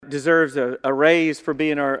deserves a raise for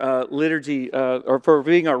being our liturgy or for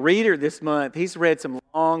being our reader this month. He's read some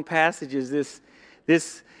long passages this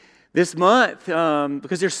month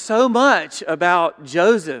because there's so much about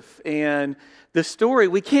Joseph and the story.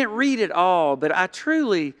 We can't read it all, but I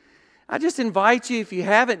just invite you, if you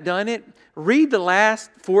haven't done it, read the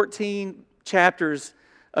last 14 chapters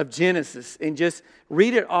of Genesis and just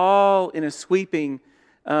read it all in a sweeping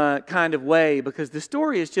kind of way, because the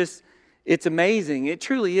story is just, it's amazing. It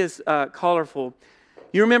truly is colorful.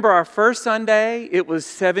 You remember our first Sunday, it was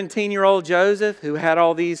 17-year-old Joseph who had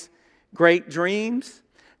all these great dreams.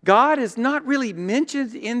 God is not really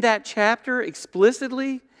mentioned in that chapter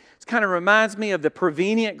explicitly. It kind of reminds me of the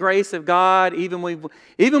prevenient grace of God. Even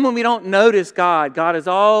when we don't notice God, God is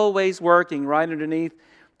always working right underneath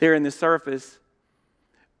there in the surface.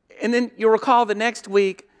 And then you'll recall the next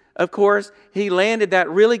week, of course, he landed that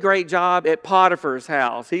really great job at Potiphar's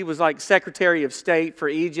house. He was like Secretary of State for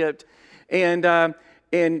Egypt. And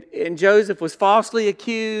Joseph was falsely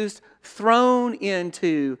accused, thrown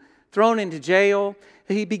into jail.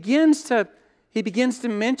 He begins to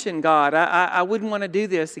mention God. I wouldn't want to do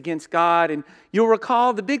this against God. And you'll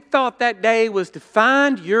recall the big thought that day was to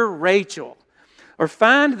find your Rachel, or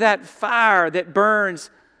find that fire that burns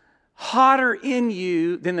hotter in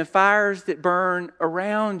you than the fires that burn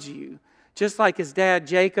around you. Just like his dad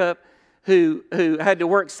Jacob, who had to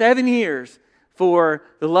work 7 years for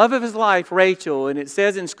the love of his life, Rachel. And it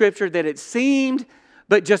says in Scripture that it seemed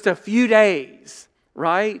but just a few days,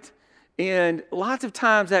 right? And lots of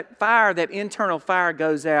times that fire, that internal fire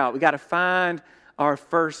goes out. We got to find our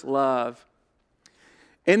first love.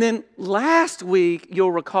 And then last week,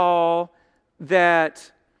 you'll recall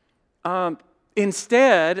that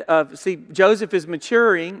Joseph is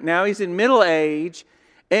maturing. Now he's in middle age.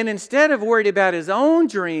 And instead of worried about his own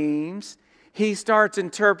dreams, he starts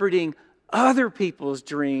interpreting other people's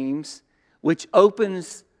dreams, which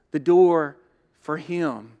opens the door for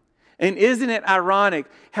him. And isn't it ironic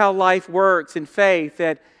how life works in faith,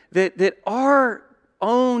 that our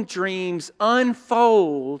own dreams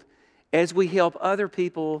unfold as we help other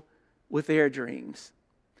people with their dreams?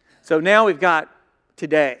 So now we've got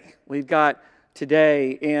today.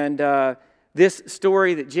 And this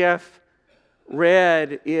story that Jeff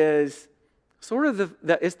read is sort of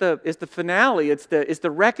it's the finale. It's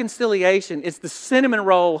the reconciliation. It's the cinnamon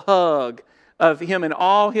roll hug of him and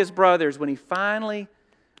all his brothers when he finally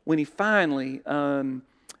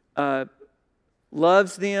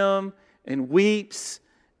loves them and weeps,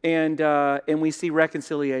 and we see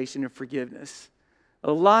reconciliation and forgiveness.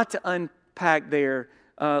 A lot to unpack there.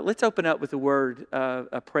 Let's open up with a word,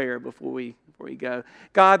 a prayer before we go.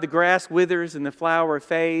 God, the grass withers and the flower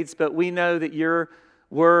fades, but we know that your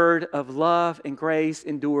word of love and grace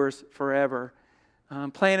endures forever.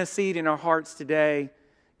 Plant a seed in our hearts today.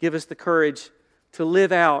 Give us the courage to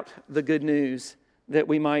live out the good news that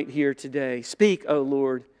we might hear today. Speak, O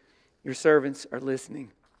Lord, your servants are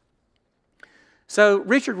listening. So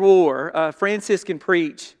Richard Rohr, a Franciscan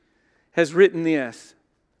priest, has written this: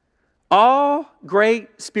 all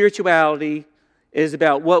great spirituality is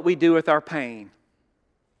about what we do with our pain.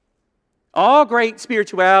 All great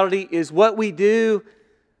spirituality is what we do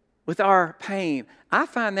with our pain. I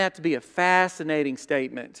find that to be a fascinating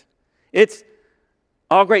statement.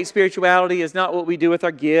 All great spirituality is not what we do with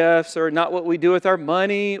our gifts, or not what we do with our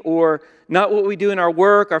money, or not what we do in our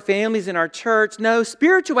work, our families, and our church. No,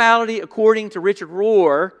 spirituality, according to Richard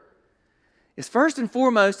Rohr, is first and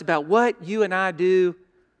foremost about what you and I do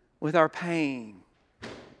with our pain.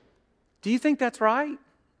 Do you think that's right?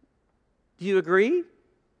 Do you agree?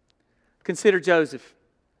 Consider Joseph.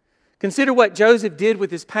 Consider what Joseph did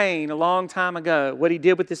with his pain a long time ago, what he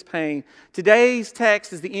did with his pain. Today's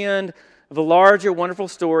text is the end of a larger, wonderful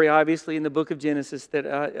story, obviously, in the book of Genesis that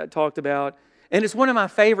I talked about. And it's one of my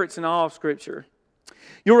favorites in all of Scripture.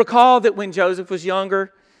 You'll recall that when Joseph was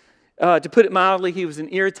younger, to put it mildly, he was an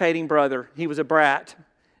irritating brother. He was a brat.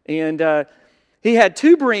 And he had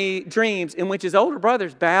two dreams in which his older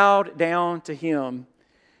brothers bowed down to him.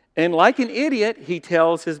 And like an idiot, he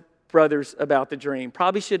tells his brothers about the dream.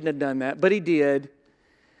 Probably shouldn't have done that, but he did.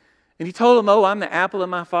 And he told them, "Oh, I'm the apple of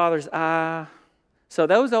my father's eye." So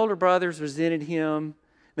those older brothers resented him.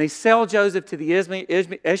 They sell Joseph to the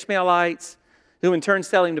Ishmaelites, who in turn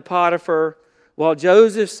sell him to Potiphar, while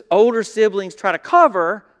Joseph's older siblings try to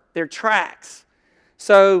cover their tracks.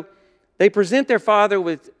 So they present their father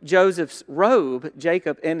with Joseph's robe,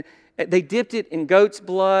 Jacob, and they dipped it in goat's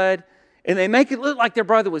blood, and they make it look like their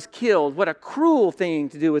brother was killed. What a cruel thing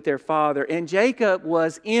to do with their father. And Jacob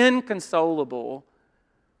was inconsolable.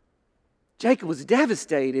 Jacob was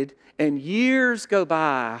devastated, and years go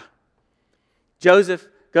by. Joseph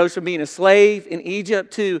goes from being a slave in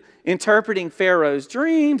Egypt to interpreting Pharaoh's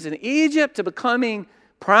dreams in Egypt to becoming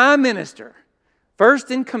prime minister,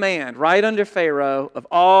 first in command, right under Pharaoh of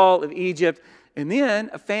all of Egypt. And then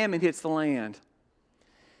a famine hits the land.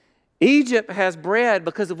 Egypt has bread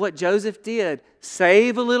because of what Joseph did.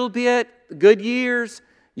 Save a little bit, good years,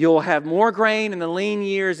 you'll have more grain in the lean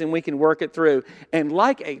years and we can work it through. And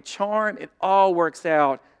like a charm, it all works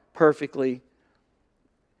out perfectly.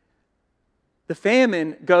 The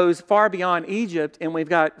famine goes far beyond Egypt, and we've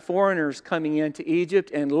got foreigners coming into Egypt.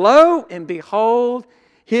 And lo and behold,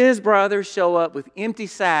 his brothers show up with empty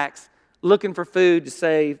sacks looking for food to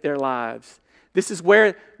save their lives. This is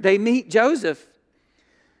where they meet Joseph.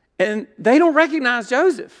 And they don't recognize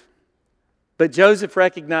Joseph, but Joseph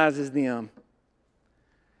recognizes them.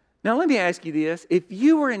 Now let me ask you this. If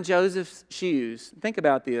you were in Joseph's shoes, think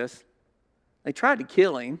about this. They tried to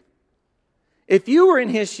kill him. If you were in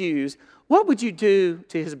his shoes, what would you do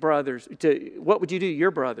to his brothers? What would you do to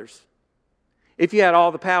your brothers? If you had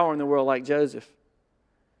all the power in the world like Joseph,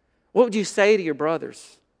 what would you say to your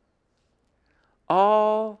brothers?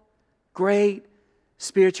 All great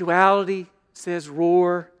spirituality, says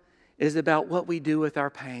Rohr, is about what we do with our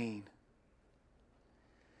pain.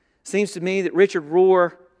 Seems to me that Richard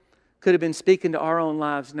Rohr could have been speaking to our own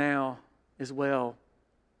lives now as well.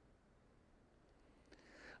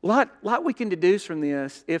 A lot we can deduce from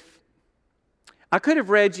this. If I could have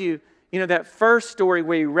read you that first story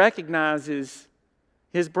where he recognizes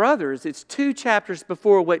his brothers. It's 2 chapters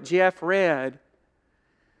before what Jeff read.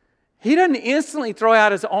 He doesn't instantly throw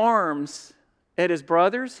out his arms at his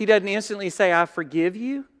brothers. He doesn't instantly say, I forgive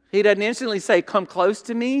you. He doesn't instantly say, come close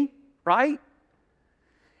to me, right?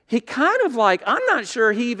 He kind of I'm not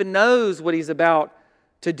sure he even knows what he's about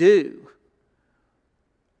to do.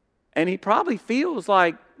 And he probably feels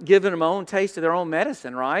like giving them own taste of their own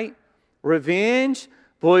medicine, right? Revenge.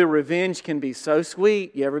 Boy, revenge can be so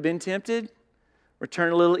sweet. You ever been tempted?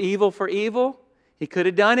 Return a little evil for evil. He could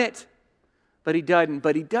have done it, but he doesn't.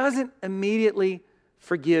 But he doesn't immediately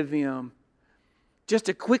forgive them. Just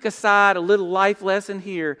a quick aside, a little life lesson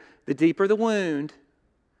here. The deeper the wound,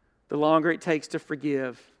 the longer it takes to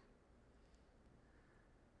forgive.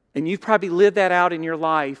 And you've probably lived that out in your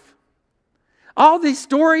life. All these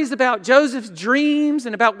stories about Joseph's dreams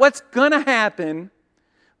and about what's going to happen.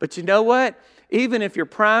 But you know what? Even if you're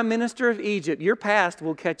prime minister of Egypt, your past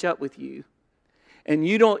will catch up with you. And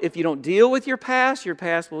if you don't deal with your past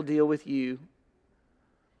will deal with you.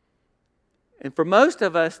 And for most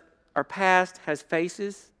of us, our past has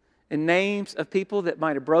faces and names of people that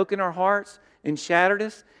might have broken our hearts and shattered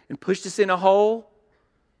us and pushed us in a hole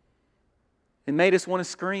and made us want to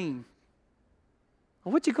scream.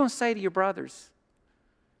 Well, what you going to say to your brothers?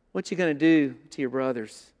 What you going to do to your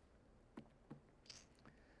brothers?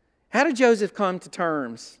 How did Joseph come to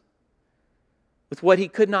terms with what he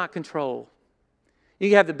could not control? You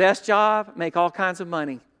can have the best job, make all kinds of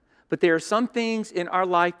money, but there are some things in our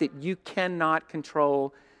life that you cannot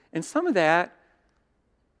control, and some of that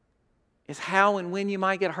is how and when you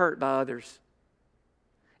might get hurt by others.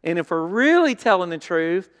 And if we're really telling the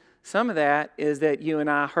truth, some of that is that you and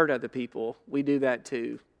I hurt other people. We do that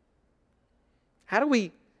too. How do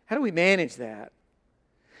we manage that?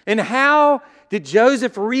 And how did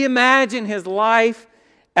Joseph reimagine his life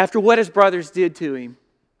after what his brothers did to him?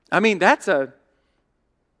 I mean, that's a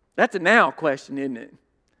now question, isn't it?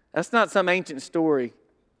 That's not some ancient story.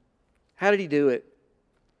 How did he do it?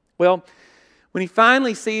 Well, when he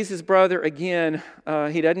finally sees his brother again,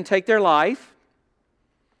 he doesn't take their life.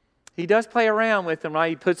 He does play around with them, right?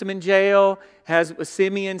 He puts them in jail, has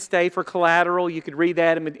Simeon stay for collateral. You could read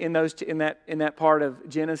that in that part of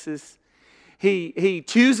Genesis. He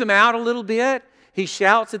chews them out a little bit. He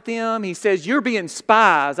shouts at them. He says, you're being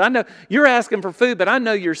spies. I know you're asking for food, but I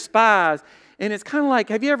know you're spies. And it's kind of like,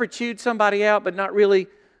 have you ever chewed somebody out, but not really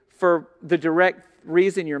for the direct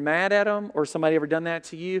reason you're mad at them, or somebody ever done that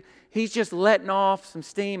to you? He's just letting off some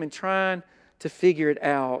steam and trying to figure it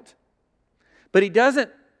out. But he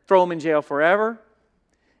doesn't throw them in jail forever.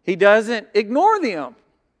 He doesn't ignore them.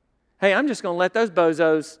 Hey, I'm just going to let those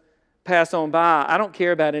bozos pass on by. I don't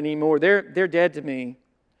care about it anymore. They're dead to me.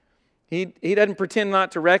 He doesn't pretend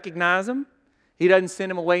not to recognize them. He doesn't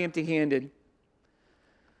send them away empty-handed.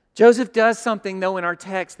 Joseph does something, though, in our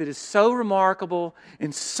text that is so remarkable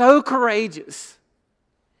and so courageous.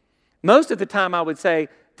 Most of the time, I would say,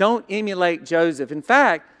 don't emulate Joseph. In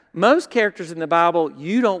fact, most characters in the Bible,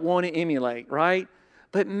 you don't want to emulate, right?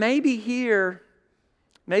 But maybe here,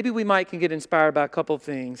 maybe we can get inspired by a couple of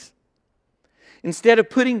things. Instead of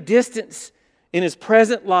putting distance in his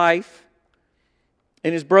present life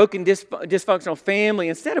and his broken, dysfunctional family,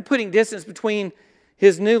 instead of putting distance between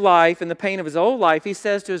his new life and the pain of his old life, he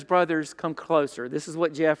says to his brothers, come closer. This is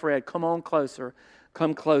what Jeff read. Come on closer.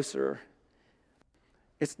 Come closer.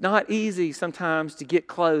 It's not easy sometimes to get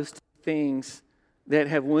close to things that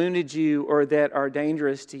have wounded you or that are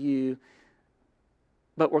dangerous to you.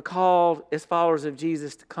 But we're called as followers of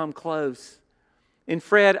Jesus to come close. In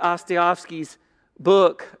Fred Ostiowski's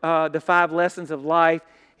book, The 5 Lessons of Life,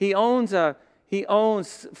 Fred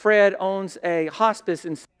owns a hospice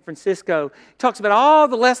in San Francisco. He talks about all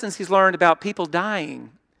the lessons he's learned about people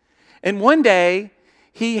dying. And one day,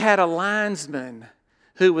 he had a linesman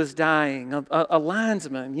who was dying. A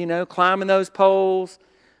linesman, climbing those poles,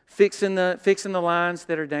 fixing the lines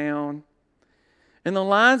that are down. And the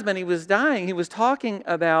linesman, he was dying. He was talking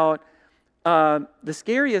about the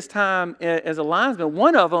scariest time as a linesman.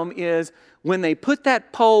 One of them is when they put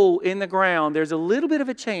that pole in the ground, there's a little bit of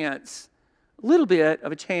a chance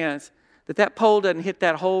that pole doesn't hit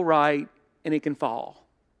that hole right and it can fall.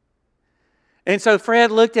 And so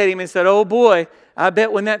Fred looked at him and said, oh boy, I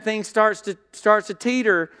bet when that thing starts to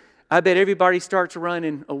teeter, I bet everybody starts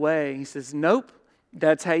running away. He says, nope,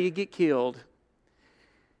 that's how you get killed.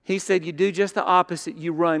 He said, you do just the opposite.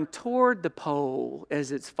 You run toward the pole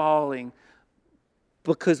as it's falling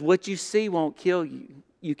because what you see won't kill you.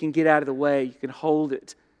 You can get out of the way. You can hold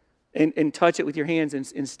it and touch it with your hands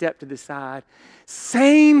and step to the side.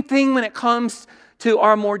 Same thing when it comes to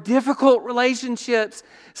our more difficult relationships.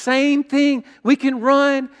 Same thing. We can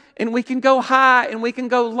run and we can go high and we can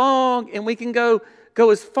go long and we can go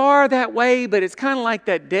as far that way, but it's kind of like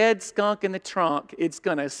that dead skunk in the trunk. It's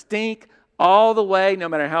going to stink all the way, no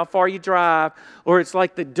matter how far you drive, or it's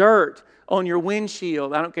like the dirt on your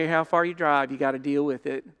windshield. I don't care how far you drive, you got to deal with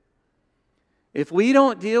it. If we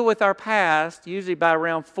don't deal with our past, usually by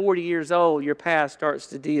around 40 years old, your past starts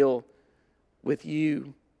to deal with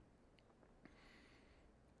you.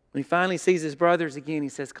 When he finally sees his brothers again, he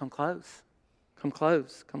says, come close, come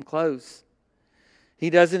close, come close. He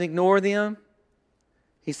doesn't ignore them.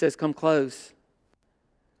 He says, come close.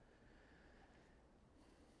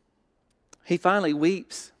 He finally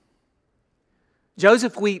weeps.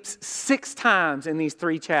 Joseph weeps 6 times in these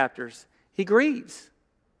 3 chapters. He grieves.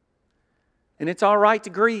 And it's all right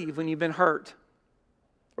to grieve when you've been hurt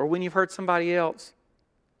or when you've hurt somebody else.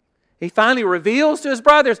 He finally reveals to his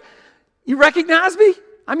brothers, you recognize me?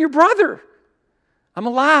 I'm your brother. I'm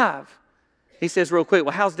alive. He says real quick,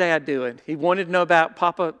 well, how's Dad doing? He wanted to know about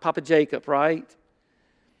Papa Jacob, right?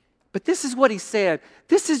 But this is what he said.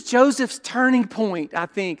 This is Joseph's turning point, I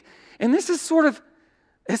think. And this is sort of,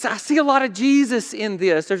 I see a lot of Jesus in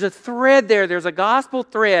this. There's a thread there. There's a gospel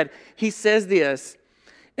thread. He says this,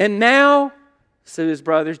 and now, so his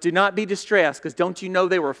brothers, do not be distressed, because don't you know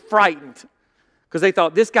they were frightened? Because they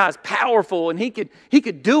thought, this guy's powerful, and he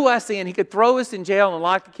could do us in. He could throw us in jail and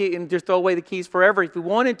lock the key and just throw away the keys forever if he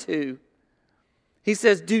wanted to. He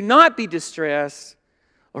says, do not be distressed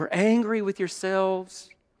or angry with yourselves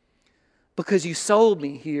because you sold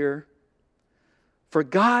me here. For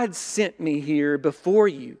God sent me here before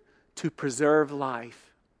you to preserve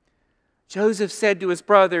life. Joseph said to his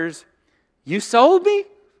brothers, you sold me,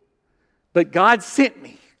 but God sent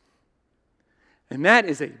me. And that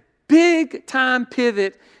is a big time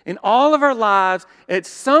pivot in all of our lives. At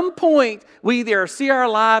some point, we either see our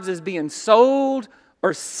lives as being sold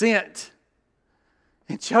or sent.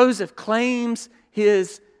 And Joseph claims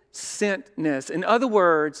his sentness. In other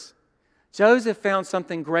words, Joseph found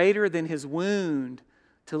something greater than his wound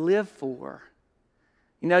to live for.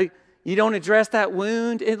 You know, you don't address that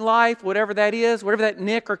wound in life, whatever that is, whatever that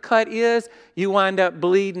nick or cut is, you wind up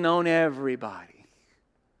bleeding on everybody.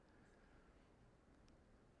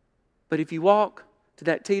 But if you walk to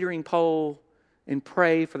that teetering pole and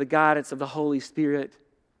pray for the guidance of the Holy Spirit,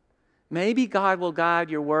 maybe God will guide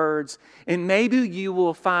your words, and maybe we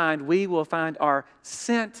will find our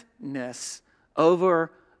sentness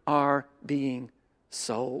over our being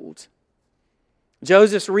sold.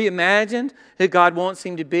 Joseph's reimagined who God wants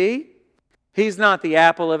him to be. He's not the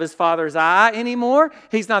apple of his father's eye anymore.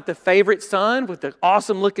 He's not the favorite son with the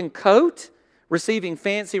awesome looking coat, receiving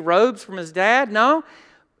fancy robes from his dad. No.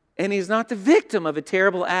 And he's not the victim of a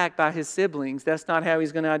terrible act by his siblings. That's not how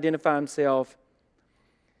he's going to identify himself.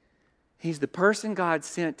 He's the person God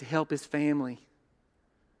sent to help his family.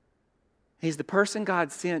 He's the person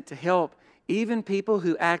God sent to help even people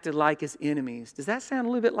who acted like his enemies. Does that sound a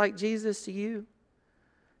little bit like Jesus to you?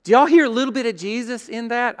 Do y'all hear a little bit of Jesus in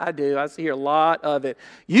that? I do. I hear a lot of it.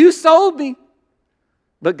 You sold me,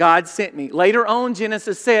 but God sent me. Later on,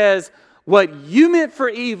 Genesis says, what you meant for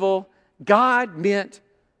evil, God meant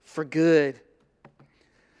for good.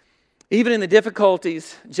 Even in the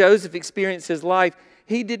difficulties Joseph experienced his life,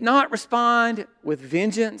 he did not respond with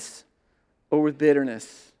vengeance or with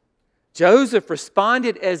bitterness. Joseph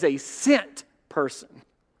responded as a sent person.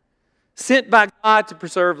 Sent by God to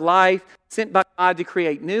preserve life. Sent by God to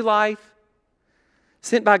create new life.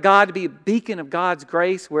 Sent by God to be a beacon of God's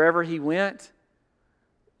grace wherever he went.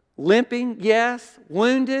 Limping, yes.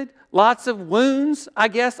 Wounded. Lots of wounds, I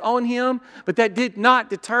guess, on him. But that did not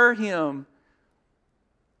deter him.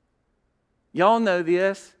 Y'all know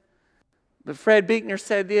this. But Fred Buechner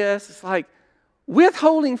said this. It's like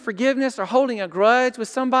withholding forgiveness or holding a grudge with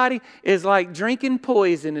somebody is like drinking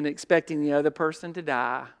poison and expecting the other person to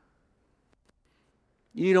die.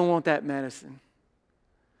 You don't want that medicine.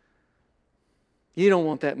 You don't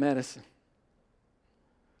want that medicine.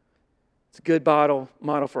 It's a good model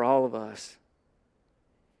for all of us.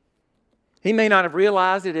 He may not have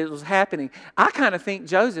realized it was happening. I kind of think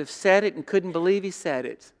Joseph said it and couldn't believe he said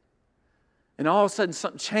it. And all of a sudden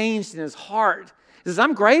something changed in his heart. He says,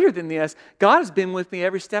 I'm greater than this. God has been with me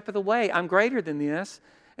every step of the way. I'm greater than this.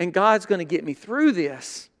 And God's going to get me through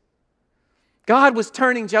this. God was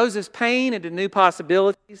turning Joseph's pain into new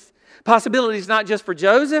possibilities. Possibilities not just for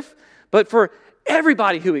Joseph, but for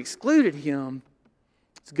everybody who excluded him.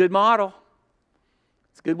 It's a good model.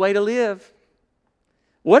 It's a good way to live.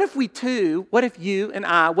 What if you and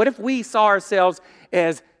I, what if we saw ourselves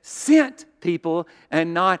as sent people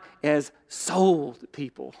and not as sold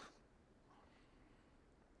people?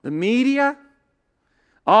 The media,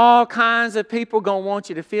 all kinds of people going to want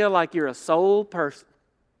you to feel like you're a sold person.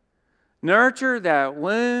 Nurture that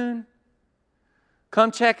wound.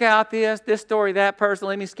 Come check out this story, that person.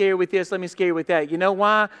 Let me scare you with this, let me scare you with that. You know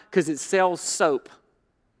why? Because it sells soap.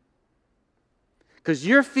 Because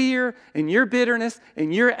your fear and your bitterness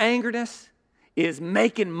and your angerness is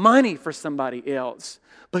making money for somebody else.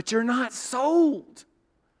 But you're not sold.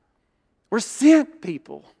 We're sent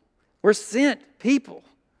people. We're sent people.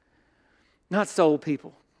 Not sold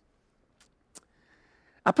people.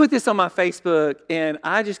 I put this on my Facebook, and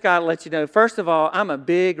I just got to let you know, first of all, I'm a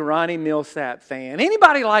big Ronnie Milsap fan.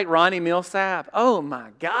 Anybody like Ronnie Milsap? Oh,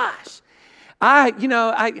 my gosh.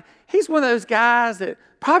 He's one of those guys that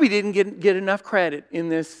probably didn't get enough credit in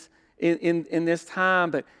this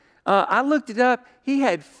time, but I looked it up. He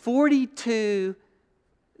had 42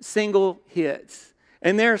 single hits.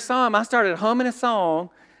 And there are some, I started humming a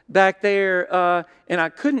song back there, and I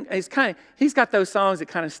couldn't, he's got those songs that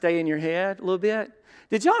kind of stay in your head a little bit.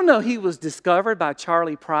 Did y'all know he was discovered by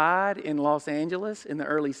Charlie Pride in Los Angeles in the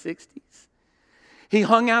early 60s? He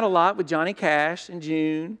hung out a lot with Johnny Cash and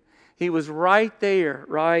June. He was right there,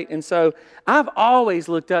 right? And so I've always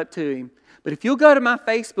looked up to him. But if you'll go to my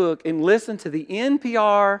Facebook and listen to the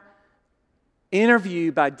NPR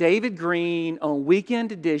interview by David Green on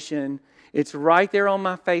Weekend Edition, it's right there on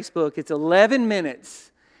my Facebook. It's 11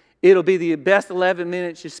 minutes. It'll be the best 11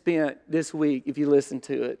 minutes you spent this week if you listen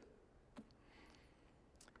to it.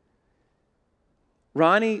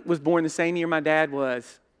 Ronnie was born the same year my dad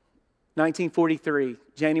was, 1943,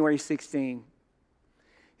 January 16.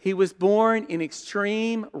 He was born in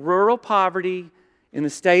extreme rural poverty in the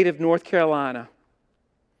state of North Carolina.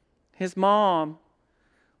 His mom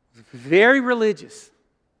was very religious.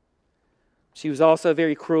 She was also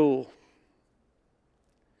very cruel.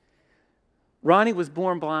 Ronnie was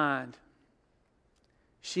born blind.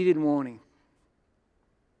 She didn't want him.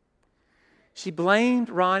 She blamed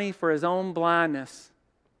Ronnie for his own blindness.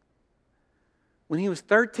 When he was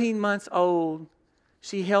 13 months old,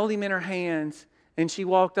 she held him in her hands and she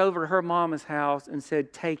walked over to her mama's house and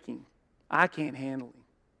said, "Take him. I can't handle him."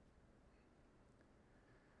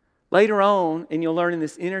 Later on, and you'll learn in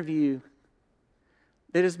this interview,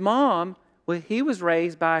 that his mom, he was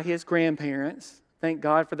raised by his grandparents. Thank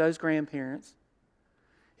God for those grandparents.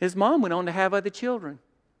 His mom went on to have other children.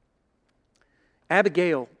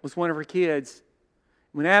 Abigail was one of her kids.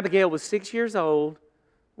 When Abigail was 6 years old,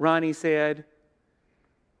 Ronnie said,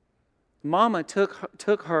 Mama took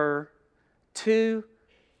her to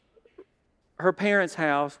her parents'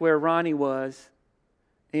 house where Ronnie was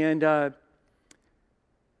and said,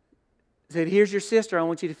 "Here's your sister. I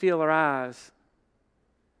want you to feel her eyes.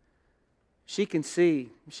 She can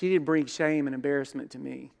see. She didn't bring shame and embarrassment to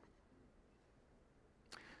me."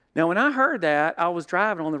 Now, when I heard that, I was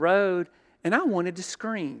driving on the road and I wanted to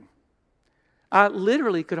scream. I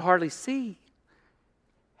literally could hardly see.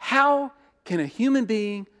 How can a human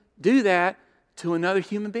being do that to another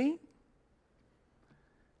human being?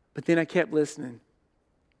 But then I kept listening.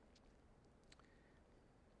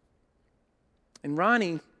 And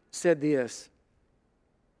Ronnie said this.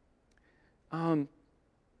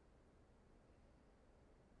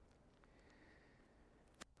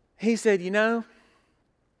 He said,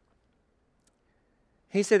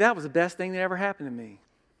 He said, that was the best thing that ever happened to me.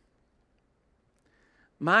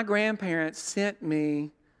 My grandparents sent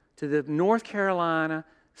me to the North Carolina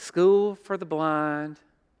School for the Blind,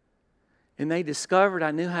 and they discovered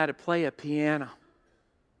I knew how to play a piano.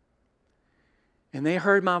 And they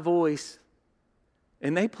heard my voice,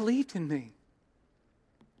 and they believed in me.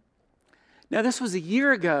 Now, this was a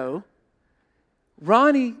year ago.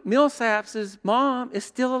 Ronnie Millsap's mom is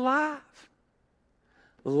still alive.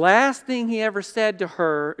 The last thing she ever said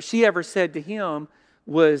to him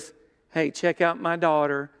was, hey, check out my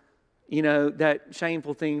daughter. You know, that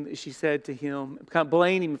shameful thing that she said to him, kind of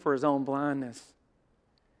blaming him for his own blindness.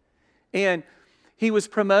 And he was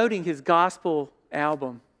promoting his gospel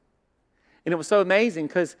album. And it was so amazing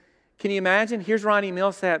because, can you imagine? Here's Ronnie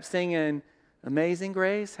Millsap singing, Amazing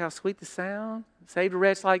Grace, how sweet the sound, saved a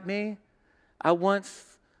wretch like me. I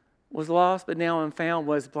once was lost, but now I'm found,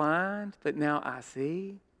 was blind, but now I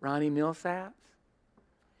see. Ronnie Millsap.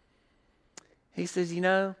 He says, you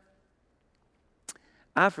know,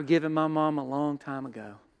 I've forgiven my mom a long time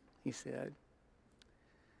ago, he said.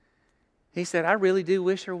 He said, I really do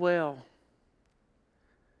wish her well.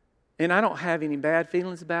 And I don't have any bad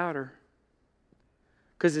feelings about her.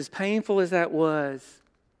 Because as painful as that was,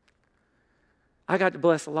 I got to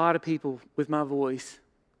bless a lot of people with my voice.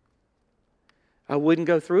 I wouldn't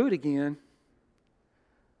go through it again,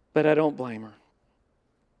 but I don't blame her.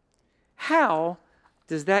 How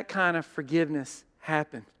does that kind of forgiveness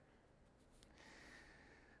happen?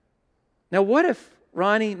 Now, what if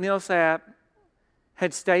Ronnie Millsap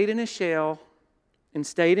had stayed in his shell and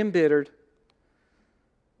stayed embittered?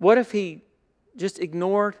 What if he just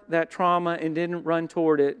ignored that trauma and didn't run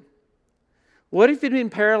toward it? What if he'd been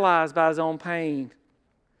paralyzed by his own pain?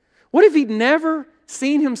 What if he'd never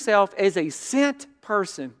seen himself as a sent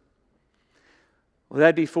person? Well,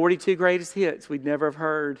 that'd be 42 greatest hits we'd never have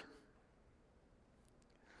heard.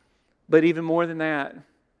 But even more than that,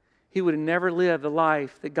 he would have never lived the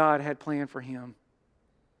life that God had planned for him.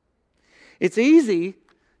 It's easy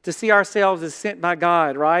to see ourselves as sent by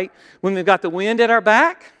God, right? When we've got the wind at our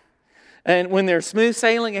back, and when there's smooth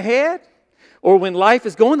sailing ahead, or when life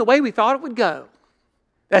is going the way we thought it would go.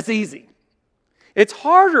 That's easy. It's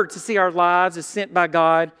harder to see our lives as sent by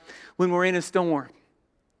God when we're in a storm,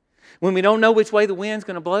 when we don't know which way the wind's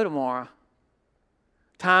going to blow tomorrow.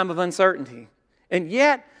 Time of uncertainty. And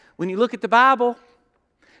yet, when you look at the Bible,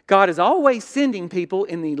 God is always sending people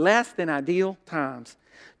in the less than ideal times.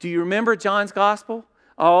 Do you remember John's gospel?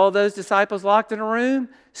 All those disciples locked in a room,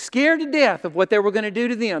 scared to death of what they were going to do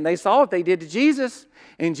to them. They saw what they did to Jesus.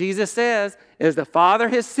 And Jesus says, as the Father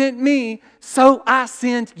has sent me, so I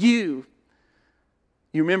sent you.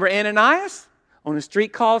 You remember Ananias on a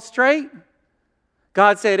street called Straight?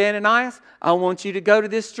 God said, Ananias, I want you to go to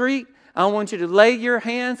this street. I want you to lay your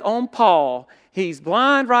hands on Paul. He's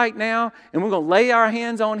blind right now, and we're going to lay our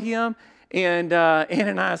hands on him. And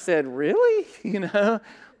Ananias said, really?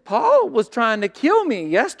 Paul was trying to kill me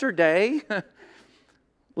yesterday.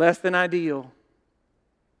 Less than ideal.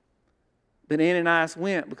 But Ananias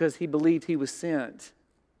went because he believed he was sent.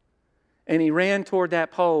 And he ran toward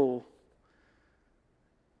that pole.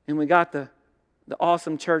 And we got the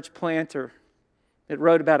awesome church planter that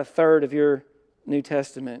wrote about a third of your New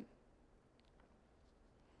Testament.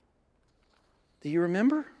 Do you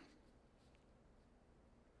remember?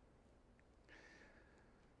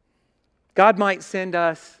 God might send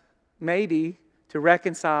us maybe to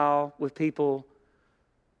reconcile with people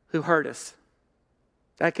who hurt us.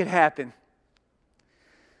 That could happen.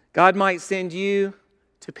 God might send you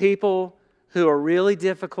to people who are really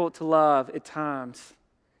difficult to love at times.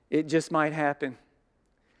 It just might happen.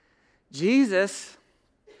 Jesus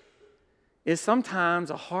is sometimes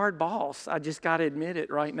a hard boss. I just got to admit it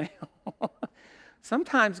right now.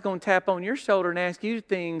 Sometimes he's going to tap on your shoulder and ask you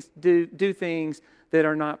to do things that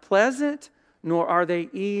are not pleasant, nor are they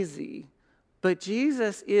easy. But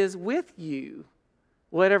Jesus is with you,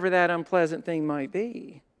 whatever that unpleasant thing might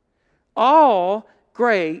be. All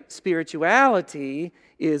great spirituality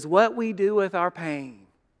is what we do with our pain.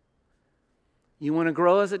 You want to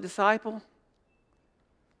grow as a disciple?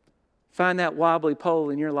 Find that wobbly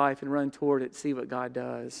pole in your life and run toward it. See what God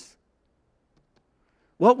does.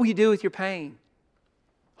 What will you do with your pain?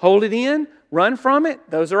 Hold it in? Run from it?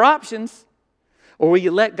 Those are options. Or will you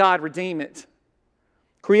let God redeem it?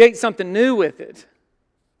 Create something new with it?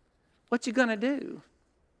 What you going to do?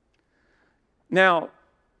 Now,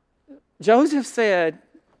 Joseph said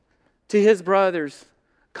to his brothers,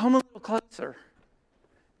 come a little closer.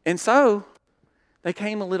 And so, they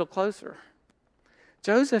came a little closer.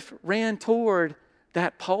 Joseph ran toward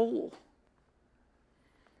that pole.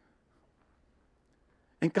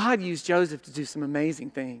 And God used Joseph to do some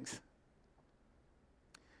amazing things.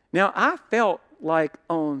 Now, I felt like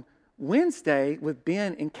on Wednesday with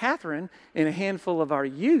Ben and Catherine and a handful of our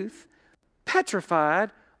youth,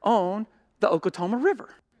 petrified on the Okatoma River.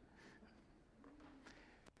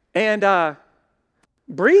 And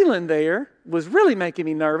Breland there was really making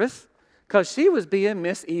me nervous because she was being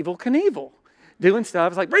Miss Evil Knievel, doing stuff. I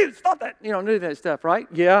was like, Breland, stop that. Do that stuff, right?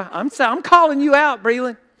 Yeah, I'm calling you out,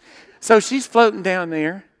 Breland. So she's floating down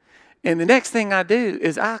there. And the next thing I do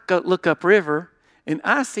is I go look upriver, and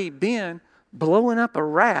I see Ben blowing up a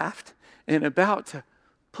raft and about to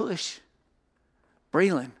push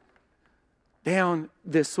Breland down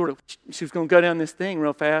this sort of, she was going to go down this thing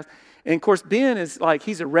real fast. And of course, Ben is like,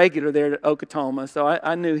 he's a regular there at Okatoma, so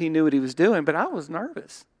I knew he knew what he was doing, but I was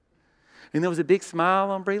nervous. And there was a big smile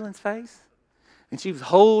on Breland's face, and she was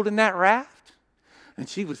holding that raft, and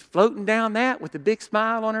she was floating down that with a big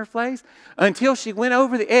smile on her face until she went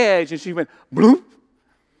over the edge, and she went, bloop.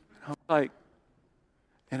 And I was like,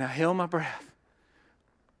 and I held my breath.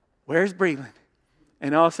 Where's Breland?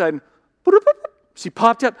 And all of a sudden, she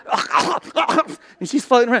popped up, and she's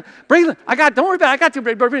floating around. Breland, don't worry about it, I got you,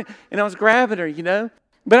 Breland. And I was grabbing her,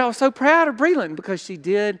 But I was so proud of Breland because she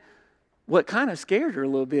did what kind of scared her a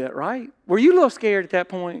little bit, right? Were you a little scared at that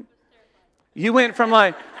point? You went from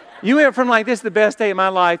like, this is the best day of my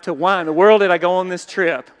life to why in the world did I go on this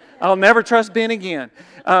trip? I'll never trust Ben again.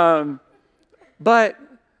 But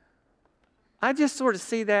I just sort of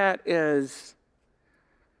see that as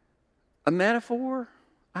a metaphor,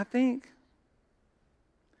 I think.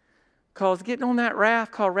 Because getting on that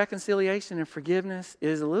raft called reconciliation and forgiveness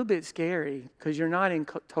is a little bit scary because you're not in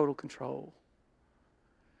total control.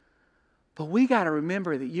 But we got to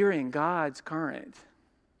remember that you're in God's current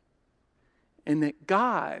and that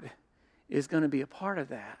God is going to be a part of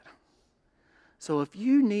that. So if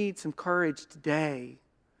you need some courage today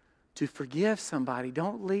to forgive somebody,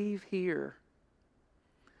 don't leave here.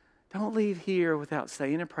 Don't leave here without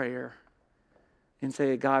saying a prayer and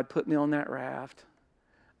say, God, put me on that raft.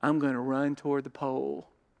 I'm going to run toward the pole.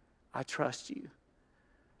 I trust you.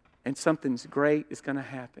 And something's great is going to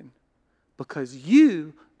happen because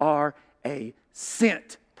you are a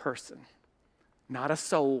sent person, not a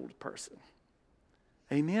sold person.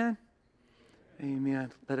 Amen?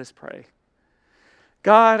 Amen. Let us pray.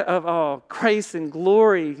 God of all grace and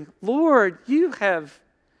glory, Lord, you've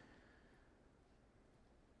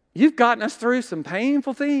gotten us through some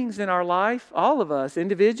painful things in our life, all of us,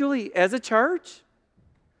 individually, as a church.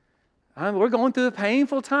 We're going through a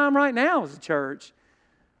painful time right now as a church.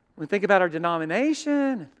 We think about our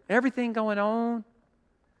denomination, everything going on.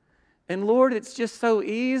 And Lord, it's just so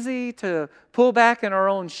easy to pull back in our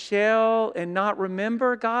own shell and not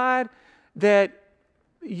remember, God, that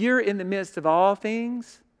you're in the midst of all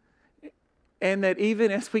things. And that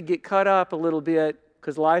even as we get cut up a little bit,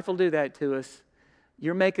 because life will do that to us,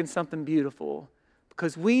 you're making something beautiful.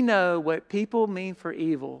 Because we know what people mean for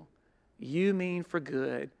evil, you mean for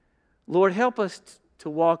good. Lord, help us to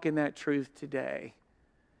walk in that truth today.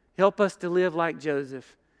 Help us to live like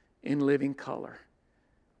Joseph in living color.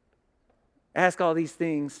 Ask all these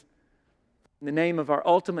things in the name of our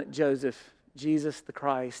ultimate Joseph, Jesus the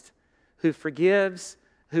Christ, who forgives,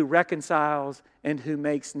 who reconciles, and who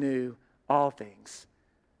makes new all things.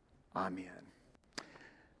 Amen.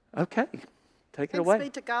 Okay, take it away.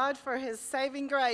 Thanks be to God for His saving grace.